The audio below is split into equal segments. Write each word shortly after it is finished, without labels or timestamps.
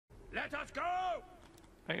Let us go!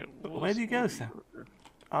 Hang on, Where do you go, Sam?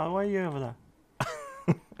 Oh, why are you over there?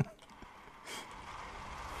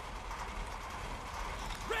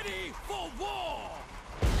 Ready for war!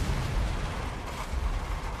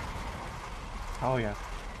 Oh, yeah.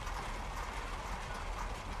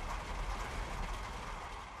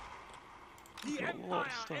 The Got a lot of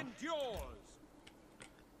Empire stuff. endures!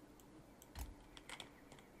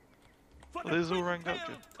 For Are these the all ranked up,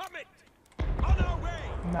 twin-tailed Jim? comet! On our way!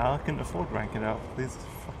 No, I couldn't afford ranking out. These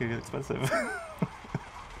are fucking expensive.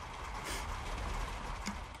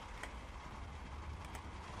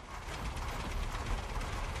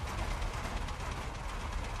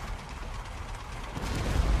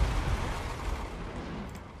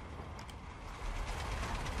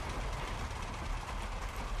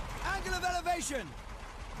 Angle of elevation!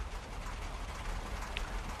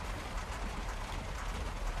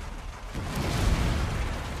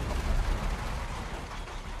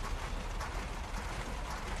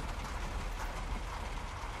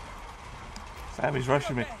 Sam, he's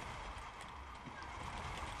rushing me.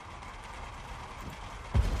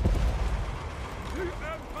 The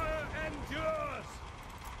Empire endures!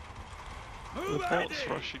 The Move bot's ready!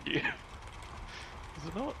 rushing you. Is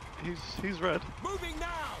it not? He's red. Moving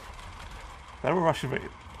now! They were rushing me.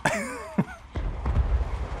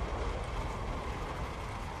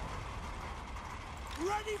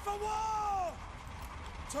 Ready for war!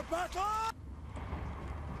 To battle!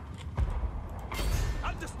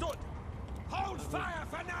 Understood! Hold fire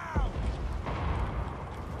for now!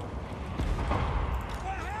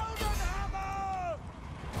 For Heldenhammer!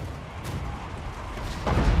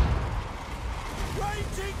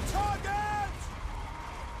 Ranging target!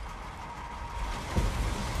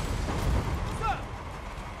 Sir!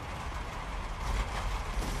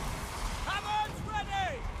 Hammers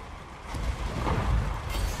ready!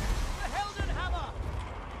 The Heldenhammer!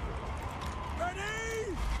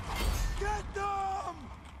 Ready? Get them!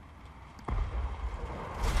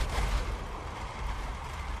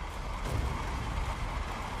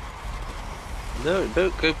 No,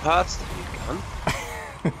 don't go past them, you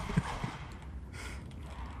gun.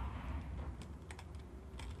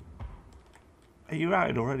 Are you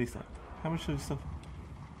routed already, Sam? How much of this stuff?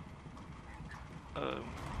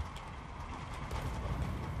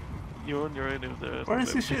 You're on your own over there. Where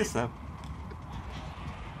is this shit, Sam?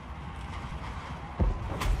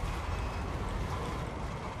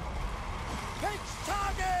 Pitch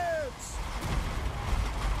targets!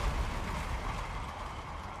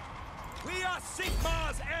 We are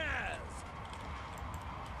Sigmar's heirs!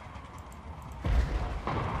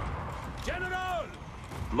 General!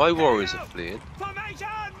 My warriors are fleeing. Formation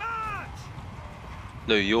march!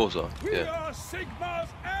 No, yours are. We Yeah. are Sigmar's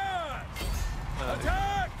heirs!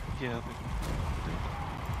 Attack! Yeah.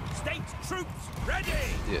 State troops ready!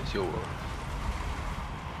 Yeah, it's your warrior.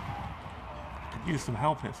 Could use some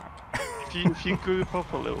help here, Sam. If you group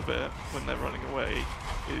up a little bit when they're running away,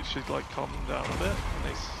 it should like calm them down a bit and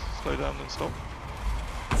they slow down and stop.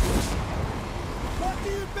 What do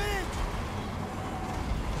you bid?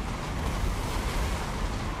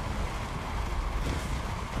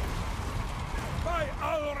 By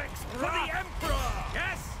Ulrich for the Emperor!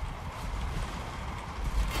 Yes?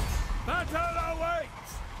 Battle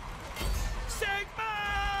awaits!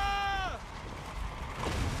 Sigma!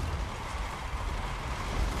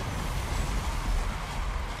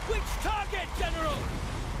 Which target, General?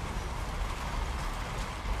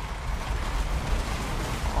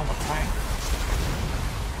 On the tank.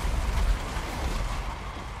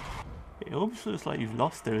 It almost looks like you've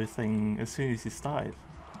lost everything as soon as you started.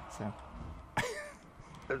 So.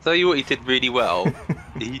 I'll tell you what he did really well.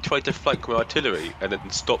 He tried to flank my artillery and then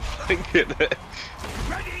stopped flanking it.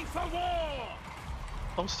 Ready for war!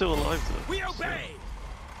 I'm still alive though. We obey!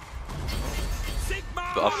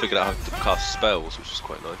 Sigma! But I figured out how to cast spells, which is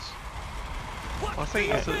quite nice. What I think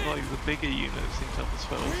do you it's bid? like the bigger units seem to have the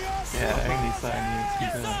spells. We are Yeah, only Sigmar's certain units can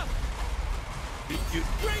heirs! do that.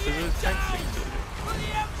 There's a tank thing to do. For the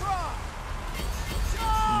Emperor!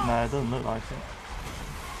 No, it doesn't look like it.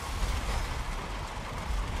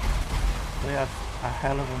 They have a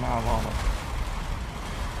hell of a amount of armor.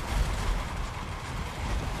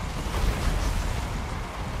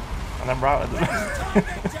 And I'm routed them.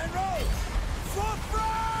 Target, General! For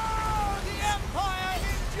France! The Empire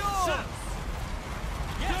endures!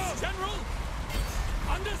 Yes, General!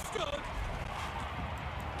 Understood!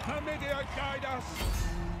 Hermidia guide us!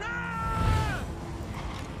 Ah!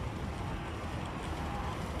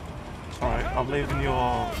 Alright, I'm leaving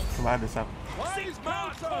your commanders up. Wise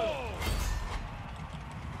battle!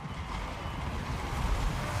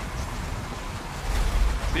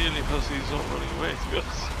 The only person who's not running away, to be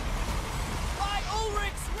honest.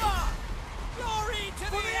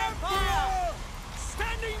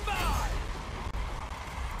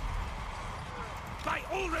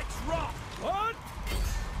 Ulrich's wrath! What?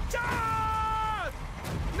 Charge!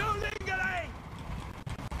 No lingering!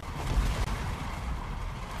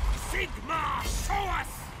 Sigma, show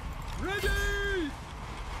us! Ready!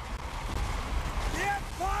 The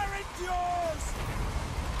Empire endures!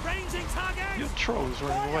 Ranging target! Your troll's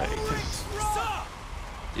running away. Sir!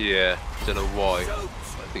 Yeah, don't know why.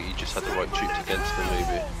 I think you just had the right troops against them,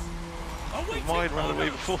 maybe. Mine ran away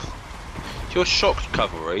before. Your shocked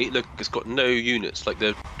cavalry, look, it's got no units. Like,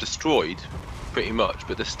 they're destroyed, pretty much,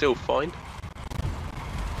 but they're still fine.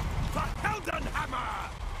 The Heldenhammer!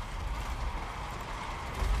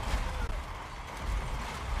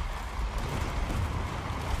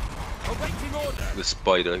 Awaiting order! The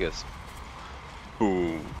spider, I guess.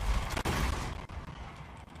 Ooh.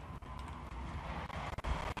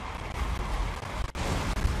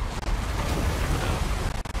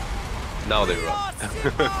 Now they run.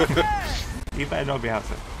 You better not be out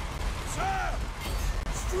there. Sir!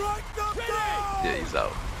 Strike them down! Yeah, he's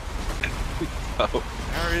out. Oh.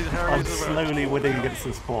 I'm Harry's slowly winning against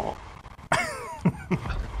the spot.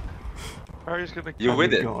 Harry's gonna. You're Oh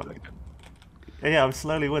with my it. God. Yeah, I'm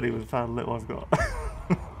slowly winning with how little I've got.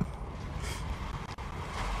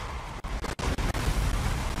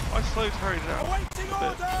 I slowed Harry down. Awaiting a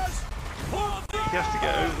bit. orders! He has to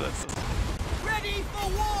get over there. Ready for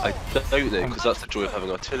war! I don't know, because that's the joy of having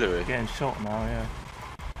artillery. Getting shot now, yeah.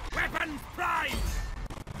 Weapons prime!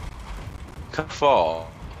 How far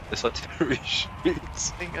this artillery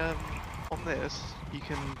shoots? I think on this you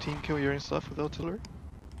can team kill your own stuff with artillery.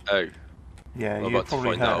 Oh, Yeah, I'm you're about to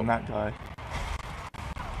probably find hurting out. that guy.